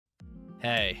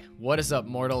Hey, what is up,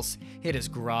 mortals? It is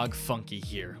GrogFunky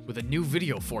here with a new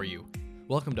video for you.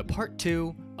 Welcome to part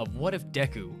 2 of What If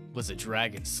Deku Was a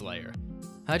Dragon Slayer.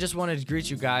 I just wanted to greet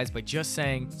you guys by just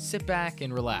saying, sit back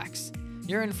and relax.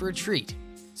 You're in for a treat.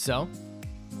 So,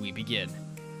 we begin.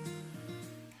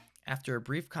 After a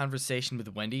brief conversation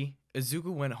with Wendy,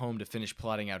 Izuku went home to finish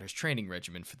plotting out his training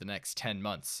regimen for the next 10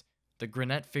 months. The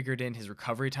Granette figured in his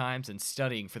recovery times and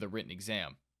studying for the written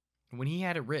exam. When he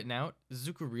had it written out,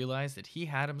 Izuku realized that he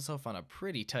had himself on a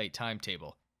pretty tight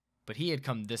timetable, but he had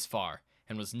come this far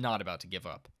and was not about to give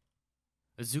up.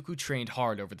 Izuku trained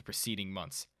hard over the preceding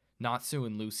months. Natsu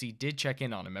and Lucy did check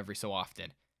in on him every so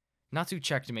often. Natsu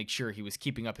checked to make sure he was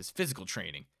keeping up his physical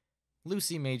training.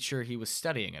 Lucy made sure he was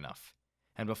studying enough.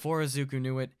 And before Izuku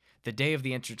knew it, the day of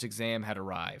the entrance exam had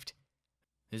arrived.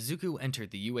 Izuku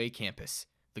entered the UA campus.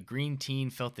 The green teen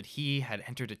felt that he had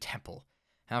entered a temple.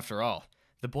 After all,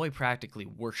 the boy practically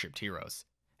worshipped heroes,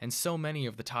 and so many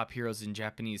of the top heroes in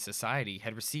Japanese society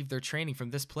had received their training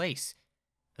from this place.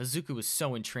 Izuku was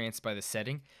so entranced by the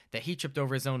setting that he tripped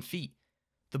over his own feet.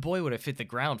 The boy would have hit the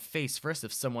ground face first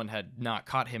if someone had not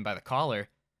caught him by the collar.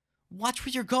 "Watch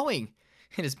where you're going!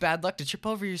 It is bad luck to trip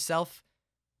over yourself."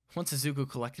 Once Izuku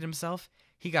collected himself,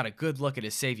 he got a good look at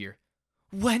his savior.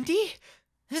 "Wendy?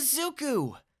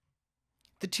 Izuku!"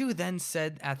 The two then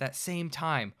said at that same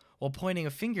time, while pointing a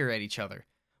finger at each other,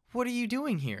 "What are you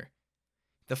doing here?"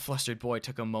 The flustered boy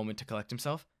took a moment to collect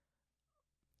himself.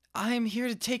 "I am here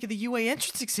to take the UA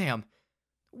entrance exam."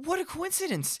 "What a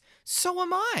coincidence! So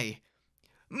am I."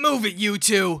 "Move it, you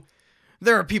two!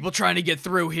 There are people trying to get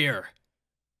through here."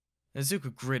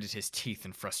 Izuku gritted his teeth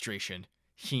in frustration.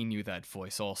 He knew that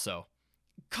voice also.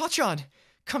 "Kachan,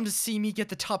 come to see me get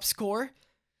the top score?"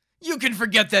 "You can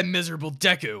forget that miserable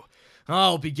Deku.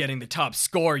 I'll be getting the top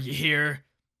score, you hear?"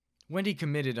 Wendy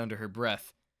committed under her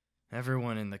breath.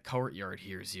 "Everyone in the courtyard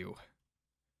hears you."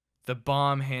 The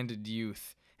bomb-handed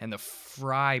youth and the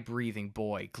fry-breathing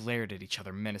boy glared at each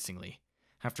other menacingly.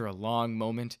 After a long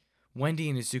moment, Wendy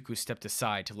and Izuku stepped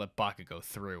aside to let Bakugo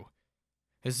through.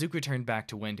 Izuku turned back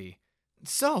to Wendy.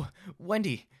 "So,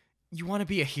 Wendy, you want to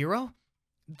be a hero?"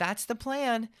 "That's the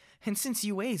plan. And since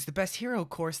UA is the best hero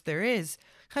course there is,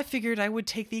 I figured I would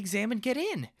take the exam and get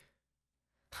in."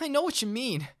 "I know what you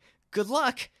mean. Good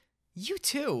luck. You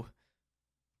too."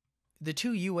 The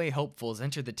two UA hopefuls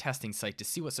entered the testing site to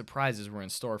see what surprises were in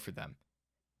store for them.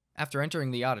 After entering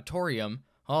the auditorium,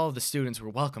 all of the students were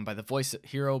welcomed by the voice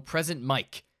hero Present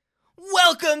Mike.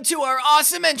 "Welcome to our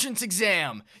awesome entrance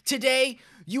exam! Today,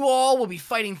 you all will be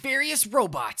fighting various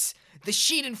robots. The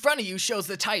sheet in front of you shows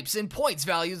the types and points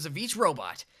values of each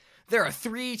robot. There are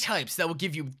 3 types that will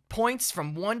give you points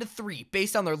from 1 to 3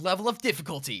 based on their level of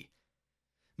difficulty."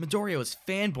 Midoriya was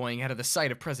fanboying out of the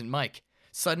sight of Present Mike.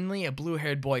 Suddenly, a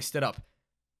blue-haired boy stood up.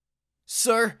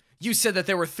 "Sir, you said that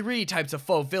there were 3 types of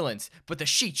foe villains, but the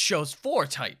sheet shows 4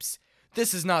 types.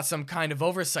 This is not some kind of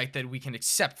oversight that we can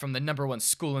accept from the #1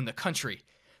 school in the country."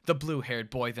 The blue-haired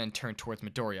boy then turned towards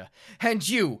Midoriya. "And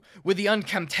you, with the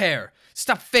unkempt hair,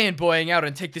 stop fanboying out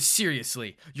and take this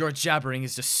seriously. Your jabbering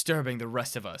is disturbing the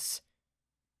rest of us."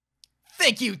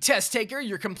 "Thank you, test taker.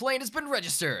 Your complaint has been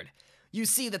registered. You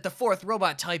see that the 4th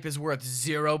robot type is worth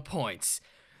 0 points.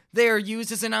 They are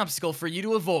used as an obstacle for you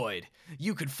to avoid.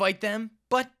 You could fight them,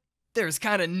 but there's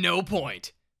kinda no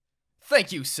point."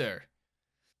 "Thank you, sir."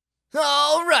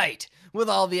 "All right, with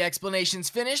all the explanations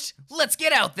finished, let's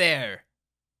get out there."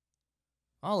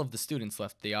 All of the students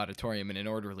left the auditorium in an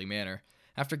orderly manner.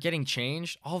 After getting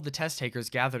changed, all of the test takers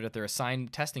gathered at their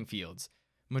assigned testing fields.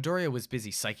 Midoriya was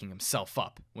busy psyching himself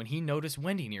up when he noticed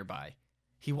Wendy nearby.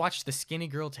 He watched the skinny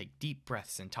girl take deep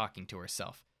breaths and talking to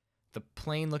herself. The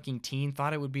plain-looking teen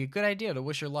thought it would be a good idea to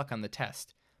wish her luck on the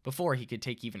test. Before he could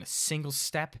take even a single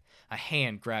step, a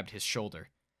hand grabbed his shoulder.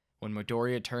 When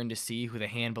Midoriya turned to see who the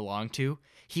hand belonged to,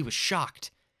 he was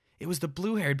shocked. It was the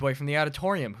blue-haired boy from the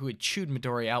auditorium who had chewed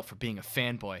Midoriya out for being a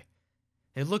fanboy.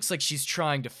 "It looks like she's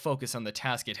trying to focus on the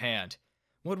task at hand.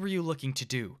 What were you looking to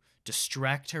do?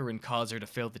 Distract her and cause her to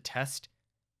fail the test?"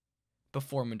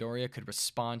 Before Midoriya could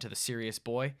respond to the serious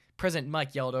boy, Present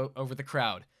Mike yelled over the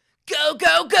crowd. "Go,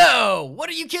 go, go! What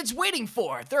are you kids waiting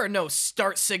for? There are no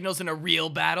start signals in a real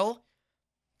battle."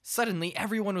 Suddenly,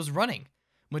 everyone was running.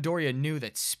 Midoriya knew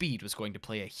that speed was going to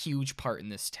play a huge part in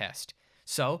this test.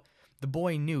 So, the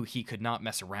boy knew he could not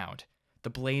mess around. The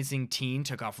blazing teen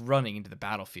took off running into the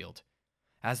battlefield.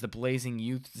 As the blazing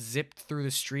youth zipped through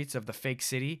the streets of the fake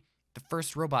city, the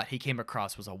first robot he came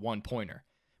across was a one-pointer.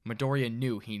 Midoriya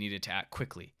knew he needed to act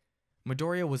quickly.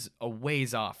 Midoriya was a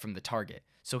ways off from the target,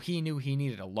 so he knew he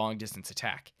needed a long-distance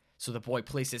attack. So the boy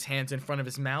placed his hands in front of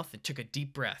his mouth and took a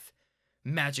deep breath.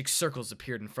 Magic circles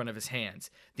appeared in front of his hands.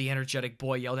 The energetic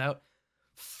boy yelled out,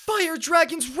 "Fire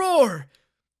Dragon's Roar!"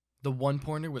 The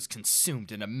one-pointer was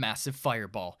consumed in a massive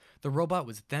fireball. The robot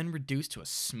was then reduced to a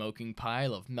smoking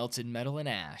pile of melted metal and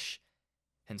ash.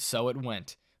 And so it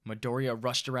went. Midoriya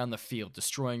rushed around the field,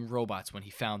 destroying robots when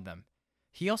he found them.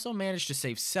 He also managed to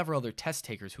save several other test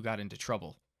takers who got into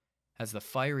trouble. As the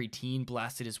fiery teen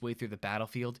blasted his way through the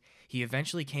battlefield, he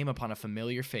eventually came upon a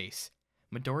familiar face.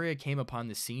 Midoriya came upon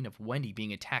the scene of Wendy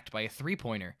being attacked by a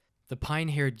three-pointer. The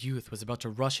pine-haired youth was about to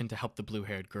rush in to help the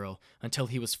blue-haired girl, until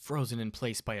he was frozen in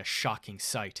place by a shocking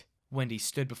sight. Wendy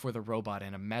stood before the robot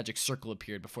and a magic circle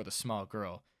appeared before the small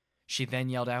girl. She then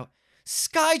yelled out,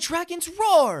 "Sky Dragon's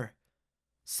Roar!"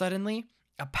 Suddenly,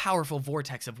 a powerful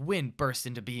vortex of wind burst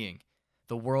into being.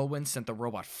 The whirlwind sent the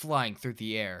robot flying through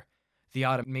the air. The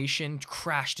automation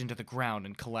crashed into the ground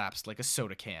and collapsed like a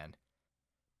soda can.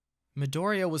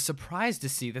 Midoriya was surprised to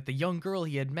see that the young girl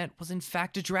he had met was in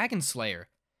fact a dragon slayer.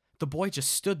 The boy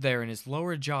just stood there in his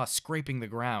lower jaw scraping the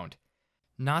ground.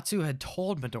 Natsu had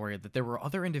told Midoriya that there were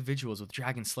other individuals with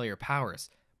dragon slayer powers,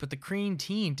 but the green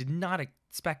teen did not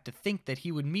expect to think that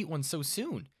he would meet one so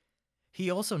soon. He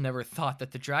also never thought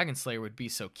that the dragon slayer would be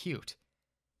so cute.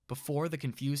 Before the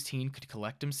confused teen could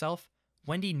collect himself,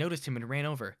 Wendy noticed him and ran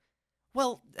over.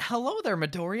 "Well, hello there,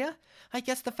 Midoriya. I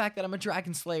guess the fact that I'm a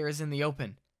dragon slayer is in the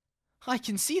open." "I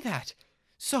can see that.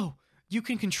 So, you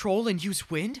can control and use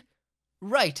wind?"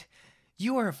 "Right.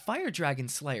 You are a fire dragon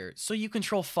slayer, so you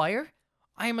control fire?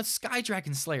 I am a sky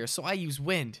dragon slayer, so I use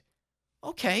wind."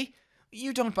 "Okay.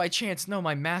 You don't by chance know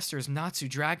my masters Natsu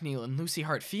Dragneel and Lucy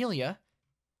Heartfilia?"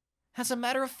 "As a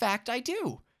matter of fact, I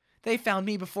do. They found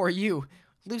me before you.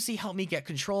 Lucy helped me get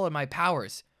control of my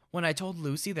powers. When I told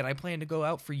Lucy that I planned to go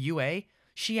out for UA,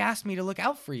 she asked me to look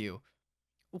out for you."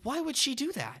 "Why would she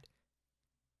do that?"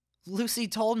 "Lucy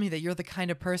told me that you're the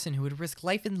kind of person who would risk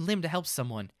life and limb to help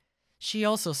someone. She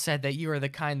also said that you are the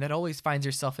kind that always finds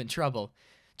herself in trouble,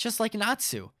 just like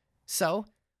Natsu. So,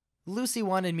 Lucy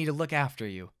wanted me to look after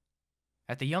you."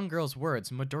 At the young girl's words,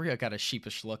 Midoriya got a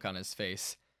sheepish look on his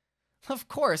face. "Of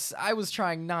course, I was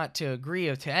trying not to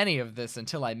agree to any of this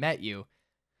until I met you.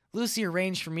 Lucy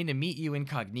arranged for me to meet you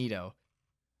incognito."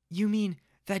 "You mean,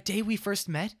 that day we first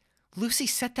met? Lucy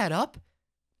set that up?"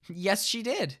 "Yes, she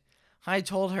did. I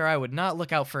told her I would not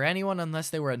look out for anyone unless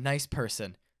they were a nice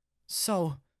person."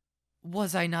 "So,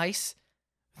 was I nice?"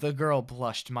 The girl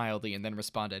blushed mildly and then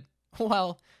responded,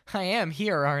 "Well, I am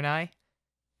here, aren't I?"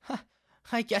 "Huh,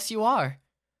 I guess you are."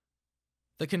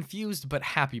 The confused but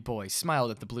happy boy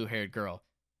smiled at the blue-haired girl.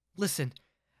 "Listen,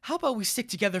 how about we stick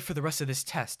together for the rest of this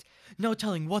test? No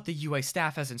telling what the UA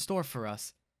staff has in store for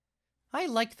us." "I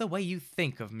like the way you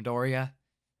think of Midoriya."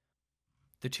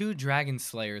 The two dragon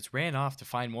slayers ran off to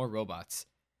find more robots.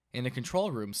 In the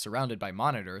control room, surrounded by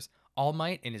monitors, All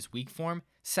Might, in his weak form,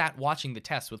 sat watching the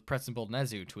test with Principal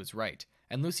Nezu to his right,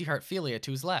 and Lucy Heartfilia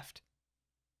to his left.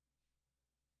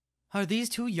 "Are these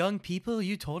two young people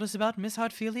you told us about, Miss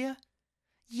Heartfilia?"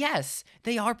 "Yes,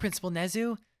 they are, Principal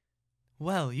Nezu."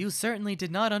 "Well, you certainly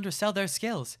did not undersell their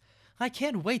skills. I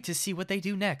can't wait to see what they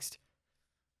do next."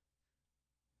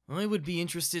 "I would be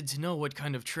interested to know what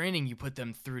kind of training you put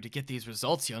them through to get these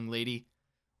results, young lady."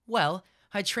 "Well,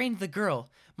 I trained the girl.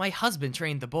 My husband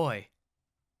trained the boy."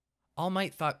 All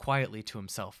Might thought quietly to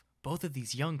himself. Both of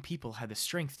these young people had the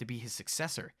strength to be his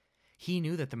successor. He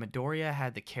knew that the Midoriya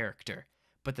had the character,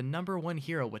 but the #1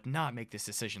 hero would not make this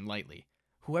decision lightly.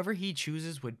 Whoever he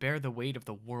chooses would bear the weight of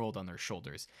the world on their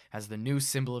shoulders as the new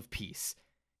symbol of peace.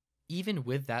 Even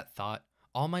with that thought,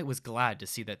 All Might was glad to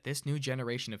see that this new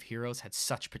generation of heroes had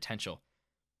such potential.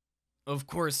 "Of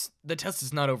course, the test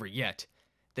is not over yet.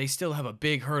 They still have a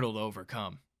big hurdle to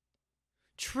overcome."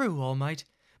 "True, All Might,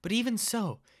 but even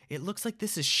so, it looks like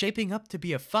this is shaping up to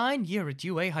be a fine year at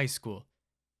UA High School."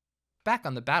 Back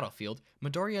on the battlefield,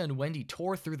 Midoriya and Wendy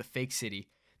tore through the fake city.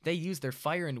 They used their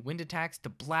fire and wind attacks to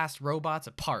blast robots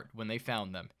apart when they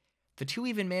found them. The two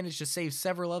even managed to save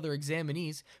several other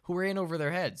examinees who were in over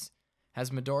their heads.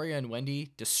 As Midoriya and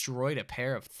Wendy destroyed a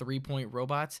pair of 3-point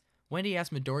robots, Wendy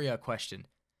asked Midoriya a question.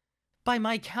 "By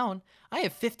my count, I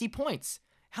have 50 points.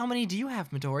 How many do you have,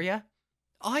 Midoriya?"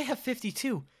 "I have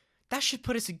 52. That should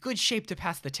put us in good shape to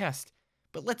pass the test.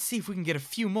 But let's see if we can get a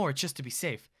few more just to be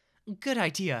safe." "Good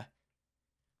idea."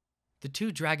 The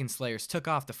two Dragon Slayers took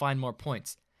off to find more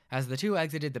points. As the two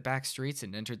exited the back streets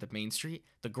and entered the main street,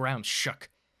 the ground shook.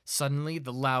 Suddenly,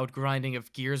 the loud grinding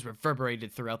of gears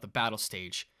reverberated throughout the battle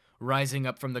stage. Rising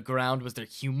up from the ground was their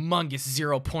humongous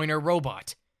 0-pointer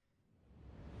robot.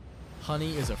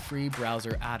 Honey is a free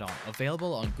browser add-on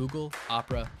available on Google,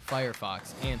 Opera,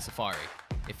 Firefox, and Safari.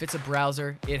 If it's a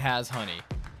browser, it has Honey.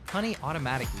 Honey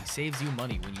automatically saves you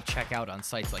money when you check out on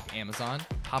sites like Amazon,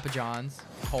 Papa John's,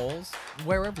 Kohl's,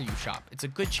 wherever you shop. It's a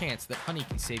good chance that Honey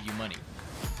can save you money.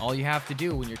 All you have to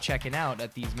do when you're checking out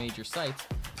at these major sites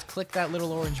is click that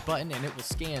little orange button and it will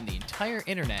scan the entire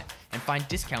internet and find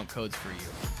discount codes for you.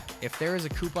 If there is a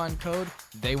coupon code,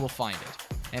 they will find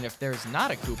it. And if there's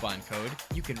not a coupon code,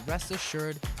 you can rest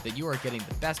assured that you are getting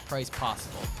the best price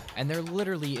possible. And there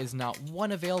literally is not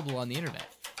one available on the internet.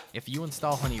 If you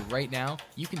install Honey right now,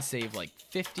 you can save like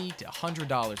 $50 to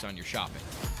 $100 on your shopping,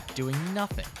 doing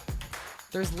nothing.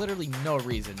 There's literally no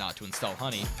reason not to install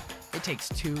Honey. It takes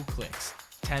 2 clicks.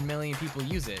 10 million people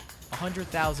use it,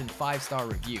 100,000 5-star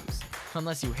reviews.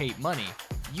 Unless you hate money,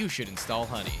 you should install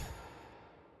Honey.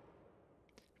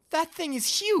 That thing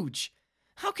is huge!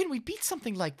 How can we beat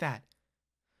something like that?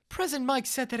 President Mike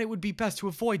said that it would be best to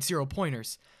avoid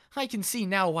 0-pointers. I can see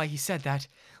now why he said that.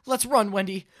 Let's run,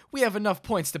 Wendy. We have enough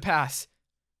points to pass.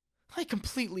 I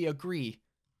completely agree.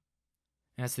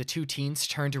 As the 2 teens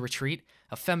turned to retreat,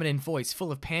 a feminine voice full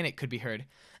of panic could be heard.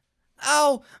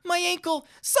 Ow! My ankle!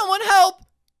 Someone help!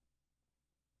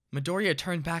 Midoriya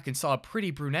turned back and saw a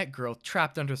pretty brunette girl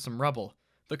trapped under some rubble.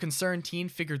 The concerned teen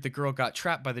figured the girl got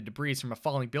trapped by the debris from a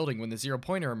falling building when the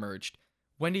 0-pointer emerged.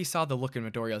 Wendy saw the look in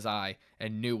Midoriya's eye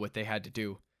and knew what they had to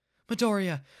do.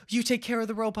 Midoriya, you take care of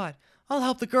the robot. I'll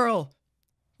help the girl.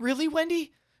 Really,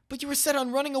 Wendy? But you were set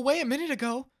on running away a minute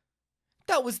ago.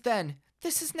 That was then.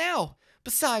 This is now.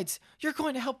 Besides, you're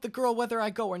going to help the girl whether I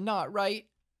go or not, right?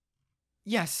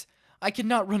 Yes, I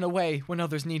cannot run away when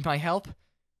others need my help.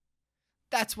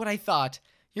 That's what I thought.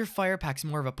 Your fire pack's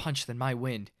more of a punch than my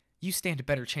wind. You stand a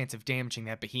better chance of damaging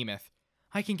that behemoth.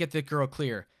 I can get the girl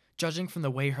clear. Judging from the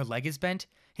way her leg is bent,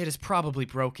 it is probably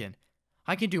broken.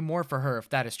 I can do more for her if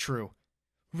that is true.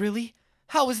 Really?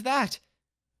 How is that?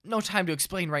 No time to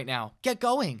explain right now. Get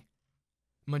going.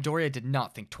 Midoriya did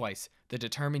not think twice. The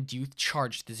determined youth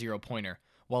charged the 0-pointer,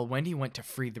 while Wendy went to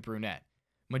free the brunette.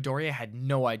 Midoriya had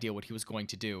no idea what he was going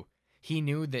to do. He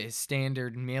knew that his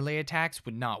standard melee attacks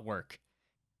would not work.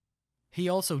 He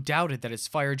also doubted that his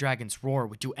Fire Dragon's roar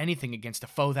would do anything against a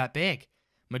foe that big.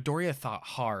 Midoriya thought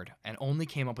hard and only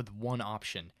came up with one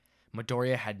option.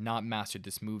 Midoriya had not mastered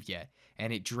this move yet,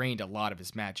 and it drained a lot of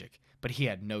his magic, but he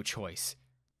had no choice.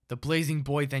 The blazing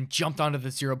boy then jumped onto the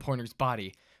 0-pointer's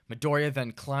body. Midoriya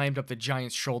then climbed up the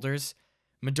giant's shoulders.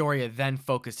 Midoriya then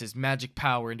focused his magic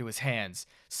power into his hands.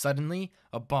 Suddenly,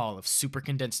 a ball of super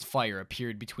condensed fire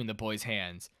appeared between the boy's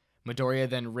hands. Midoriya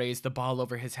then raised the ball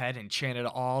over his head and chanted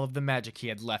all of the magic he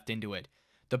had left into it.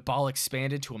 The ball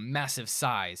expanded to a massive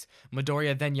size.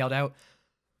 Midoriya then yelled out,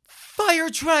 "Fire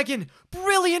Dragon!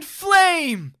 Brilliant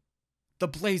Flame!" The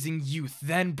blazing youth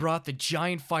then brought the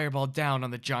giant fireball down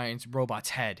on the giant's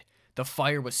robot's head. The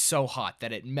fire was so hot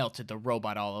that it melted the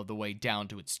robot all of the way down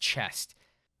to its chest.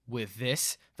 With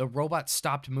this, the robot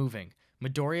stopped moving.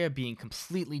 Midoriya, being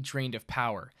completely drained of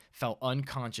power, fell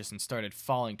unconscious and started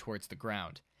falling towards the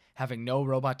ground. Having no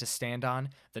robot to stand on,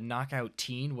 the knockout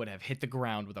teen would have hit the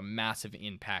ground with a massive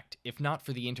impact, if not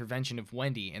for the intervention of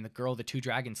Wendy and the girl the 2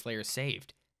 Dragon Slayers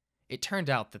saved. It turned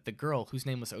out that the girl, whose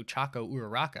name was Ochako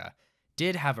Uraraka,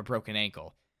 did have a broken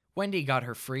ankle. Wendy got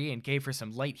her free and gave her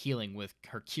some light healing with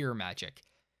her cure magic.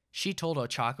 She told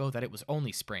Ochako that it was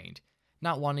only sprained,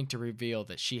 not wanting to reveal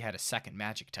that she had a second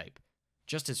magic type.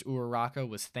 Just as Uraraka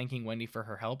was thanking Wendy for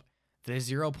her help, the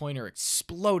 0-pointer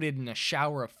exploded in a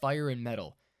shower of fire and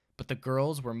metal. But the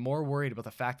girls were more worried about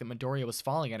the fact that Midoriya was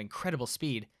falling at incredible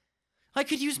speed. I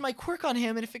could use my quirk on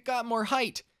him and if it got more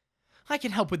height. I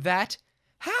can help with that.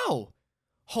 How?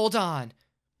 Hold on.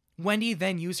 Wendy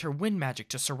then used her wind magic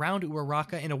to surround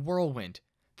Uraraka in a whirlwind.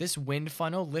 This wind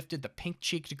funnel lifted the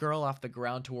pink-cheeked girl off the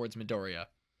ground towards Midoriya.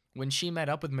 When she met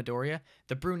up with Midoriya,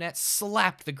 the brunette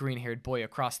slapped the green-haired boy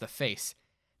across the face.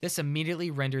 This immediately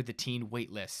rendered the teen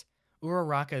weightless.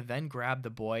 Uraraka then grabbed the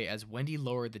boy as Wendy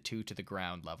lowered the 2 to the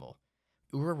ground level.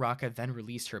 Uraraka then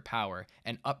released her power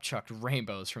and upchucked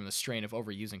rainbows from the strain of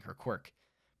overusing her quirk.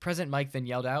 President Mike then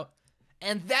yelled out,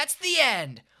 "And that's the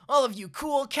end! All of you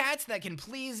cool cats that can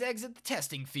please exit the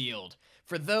testing field.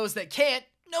 For those that can't,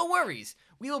 no worries.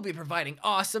 We will be providing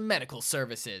awesome medical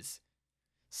services."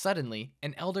 Suddenly,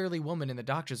 an elderly woman in the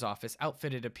doctor's office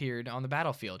outfitted appeared on the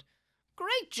battlefield.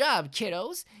 Great job,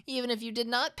 kiddos. Even if you did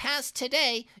not pass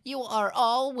today, you are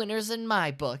all winners in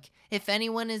my book. If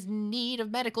anyone is in need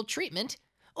of medical treatment,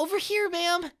 over here,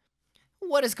 ma'am.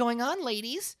 What is going on,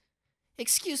 ladies?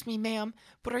 Excuse me, ma'am,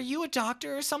 but are you a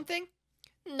doctor or something?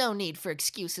 No need for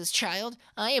excuses, child.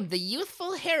 I am the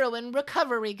youthful heroine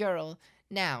recovery girl.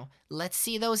 Now, let's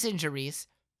see those injuries.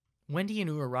 Wendy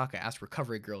and Uraraka asked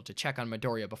Recovery Girl to check on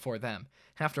Midoriya before them.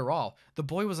 After all, the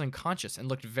boy was unconscious and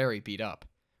looked very beat up.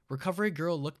 Recovery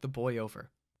Girl looked the boy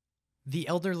over. The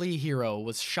elderly hero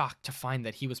was shocked to find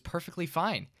that he was perfectly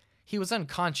fine. He was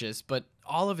unconscious, but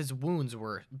all of his wounds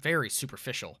were very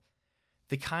superficial.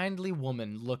 The kindly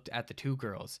woman looked at the two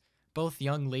girls. Both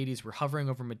young ladies were hovering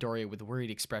over Midoriya with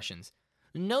worried expressions.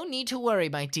 No need to worry,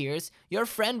 my dears. Your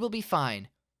friend will be fine.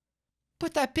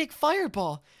 But that big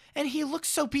fireball, and he looks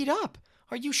so beat up.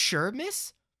 Are you sure,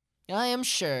 miss? I am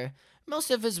sure. Most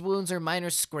of his wounds are minor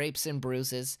scrapes and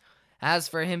bruises. As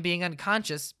for him being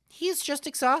unconscious, he's just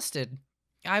exhausted.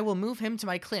 I will move him to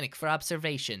my clinic for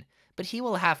observation, but he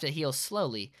will have to heal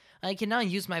slowly. I cannot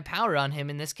use my power on him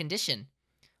in this condition.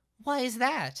 Why is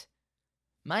that?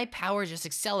 My power just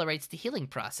accelerates the healing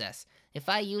process. If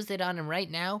I use it on him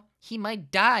right now, he might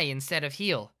die instead of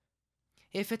heal.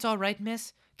 If it's all right,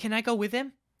 miss, can I go with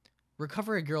him?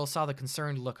 Recovery Girl saw the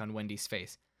concerned look on Wendy's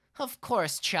face. Of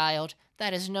course, child.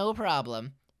 That is no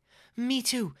problem. Me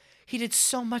too. He did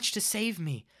so much to save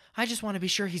me. I just want to be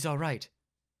sure he's all right.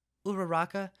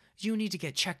 Uraraka, you need to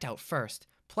get checked out first.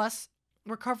 Plus,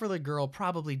 Recovery Girl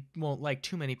probably won't like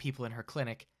too many people in her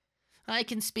clinic. I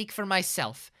can speak for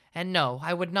myself, and no,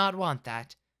 I would not want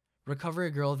that. Recovery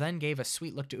Girl then gave a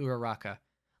sweet look to Uraraka.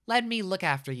 Let me look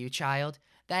after you, child.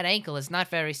 That ankle is not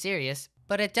very serious,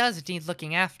 but it does need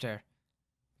looking after.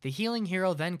 The healing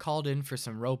hero then called in for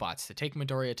some robots to take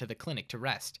Midoriya to the clinic to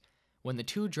rest. When the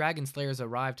two Dragon Slayers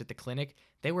arrived at the clinic,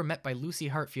 they were met by Lucy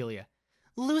Heartfilia.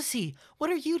 Lucy, what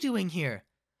are you doing here?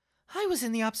 I was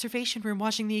in the observation room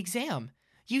watching the exam.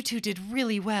 You two did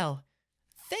really well.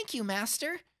 Thank you,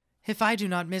 Master. If I do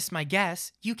not miss my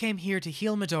guess, you came here to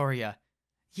heal Midoriya.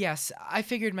 Yes, I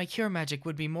figured my cure magic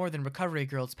would be more than Recovery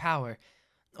Girl's power.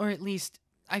 Or at least,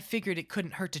 I figured it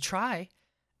couldn't hurt to try.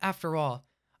 After all,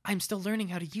 I'm still learning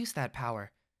how to use that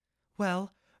power.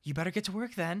 Well, you better get to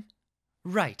work then.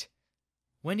 Right.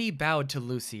 Wendy bowed to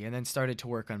Lucy and then started to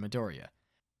work on Midoriya.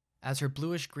 As her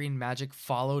bluish-green magic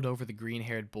followed over the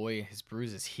green-haired boy, his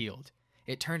bruises healed.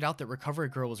 It turned out that Recovery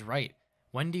Girl was right.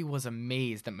 Wendy was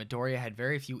amazed that Midoriya had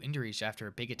very few injuries after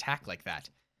a big attack like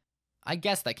that. I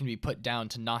guess that can be put down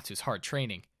to Natsu's hard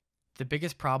training. The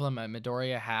biggest problem that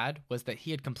Midoriya had was that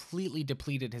he had completely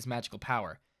depleted his magical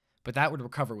power, but that would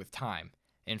recover with time.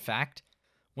 In fact,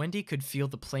 Wendy could feel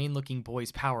the plain-looking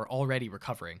boy's power already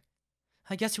recovering.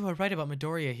 I guess you are right about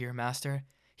Midoriya here, Master.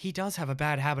 He does have a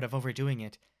bad habit of overdoing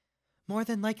it. More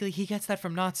than likely he gets that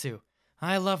from Natsu.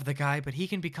 I love the guy, but he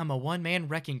can become a one-man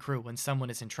wrecking crew when someone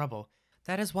is in trouble.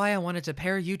 That is why I wanted to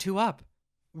pair you two up.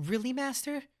 Really,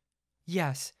 Master?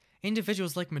 Yes,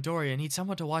 individuals like Midoriya need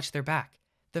someone to watch their back.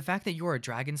 The fact that you are a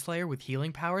Dragon Slayer with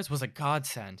healing powers was a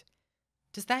godsend.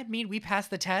 Does that mean we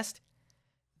passed the test?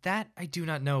 That I do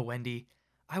not know, Wendy.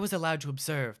 I was allowed to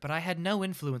observe, but I had no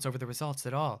influence over the results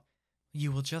at all.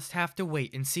 You will just have to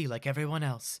wait and see like everyone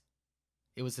else.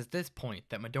 It was at this point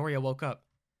that Midoriya woke up.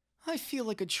 I feel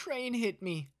like a train hit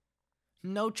me.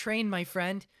 No train, my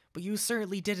friend, but you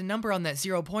certainly did a number on that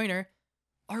 0-pointer.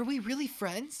 Are we really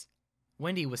friends?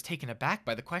 Wendy was taken aback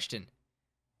by the question.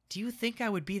 Do you think I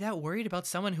would be that worried about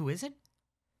someone who isn't?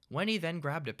 Wendy then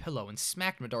grabbed a pillow and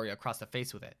smacked Midoriya across the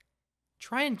face with it.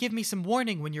 Try and give me some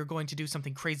warning when you're going to do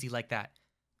something crazy like that.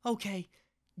 Okay,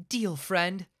 deal,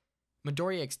 friend.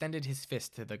 Midoriya extended his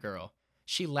fist to the girl.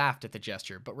 She laughed at the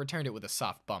gesture, but returned it with a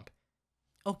soft bump.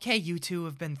 Okay, you two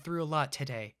have been through a lot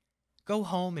today. Go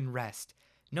home and rest.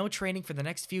 No training for the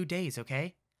next few days,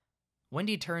 okay?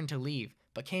 Wendy turned to leave,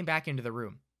 but came back into the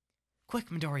room. Quick,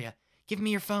 Midoriya, give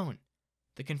me your phone.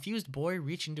 The confused boy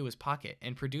reached into his pocket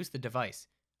and produced the device.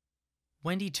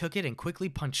 Wendy took it and quickly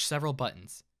punched several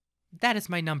buttons. That is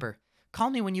my number. Call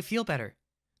me when you feel better.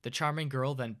 The charming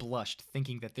girl then blushed,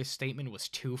 thinking that this statement was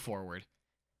too forward.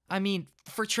 I mean,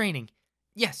 for training.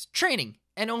 Yes, training,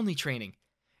 and only training.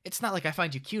 It's not like I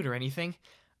find you cute or anything.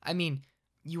 I mean,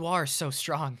 you are so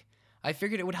strong. I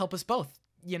figured it would help us both,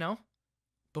 you know?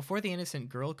 Before the innocent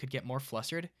girl could get more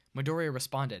flustered, Midoriya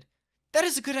responded. That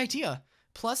is a good idea.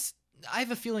 Plus, I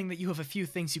have a feeling that you have a few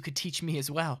things you could teach me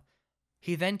as well.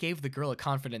 He then gave the girl a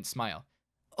confident smile.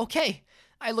 Okay,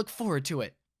 I look forward to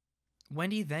it.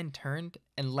 Wendy then turned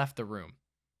and left the room.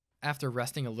 After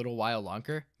resting a little while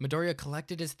longer, Midoriya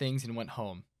collected his things and went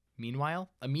home. Meanwhile,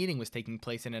 a meeting was taking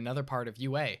place in another part of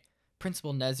UA.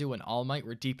 Principal Nezu and All Might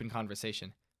were deep in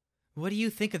conversation. What do you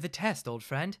think of the test, old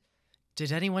friend?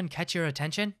 Did anyone catch your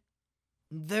attention?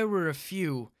 There were a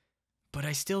few, but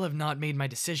I still have not made my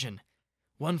decision.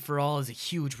 One for all is a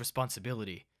huge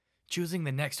responsibility. Choosing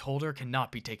the next holder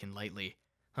cannot be taken lightly.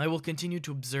 I will continue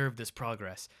to observe this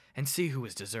progress and see who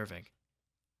is deserving.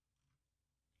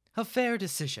 A fair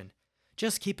decision.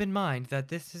 Just keep in mind that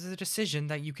this is a decision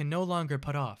that you can no longer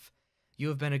put off. You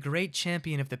have been a great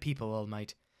champion of the people, All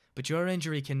Might. but your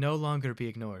injury can no longer be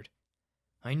ignored.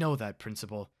 I know that,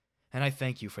 Principal, and I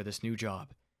thank you for this new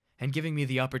job, and giving me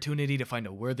the opportunity to find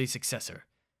a worthy successor.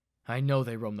 I know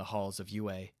they roam the halls of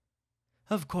UA.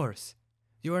 Of course.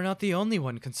 You are not the only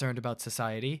one concerned about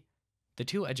society. The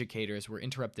two educators were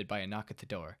interrupted by a knock at the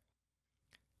door.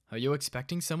 Are you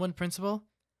expecting someone, Principal?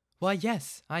 Why,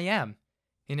 yes, I am.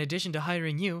 In addition to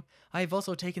hiring you, I have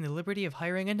also taken the liberty of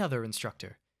hiring another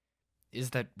instructor. Is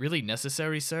that really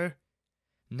necessary, sir?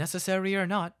 Necessary or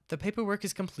not, the paperwork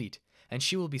is complete, and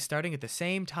she will be starting at the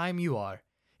same time you are.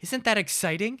 Isn't that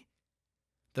exciting?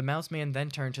 The mouse man then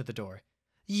turned to the door.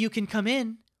 You can come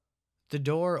in. The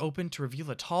door opened to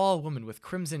reveal a tall woman with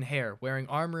crimson hair, wearing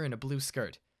armor and a blue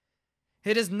skirt.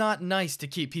 It is not nice to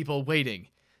keep people waiting.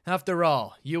 After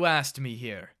all, you asked me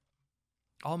here.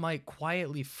 All Might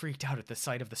quietly freaked out at the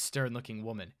sight of the stern-looking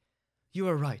woman. You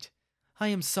are right. I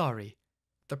am sorry.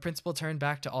 The principal turned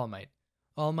back to All Might.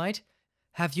 All Might,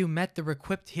 have you met the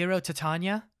equipped hero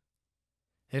Titania?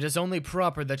 It is only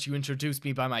proper that you introduce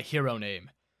me by my hero name.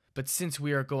 But since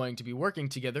we are going to be working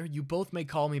together, you both may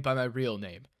call me by my real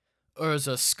name,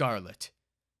 Urza Scarlet.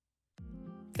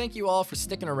 Thank you all for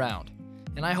sticking around,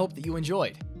 and I hope that you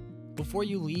enjoyed. Before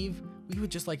you leave, we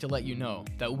would just like to let you know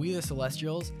that We the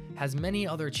Celestials has many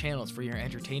other channels for your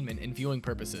entertainment and viewing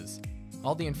purposes.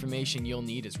 All the information you'll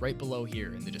need is right below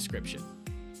here in the description.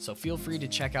 So feel free to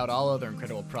check out all other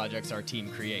incredible projects our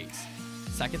team creates.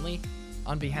 Secondly,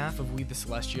 on behalf of We the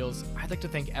Celestials, I'd like to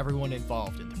thank everyone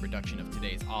involved in the production of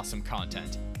today's awesome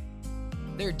content.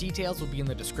 Their details will be in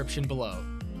the description below.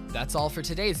 That's all for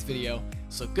today's video,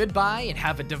 so goodbye and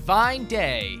have a divine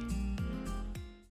day!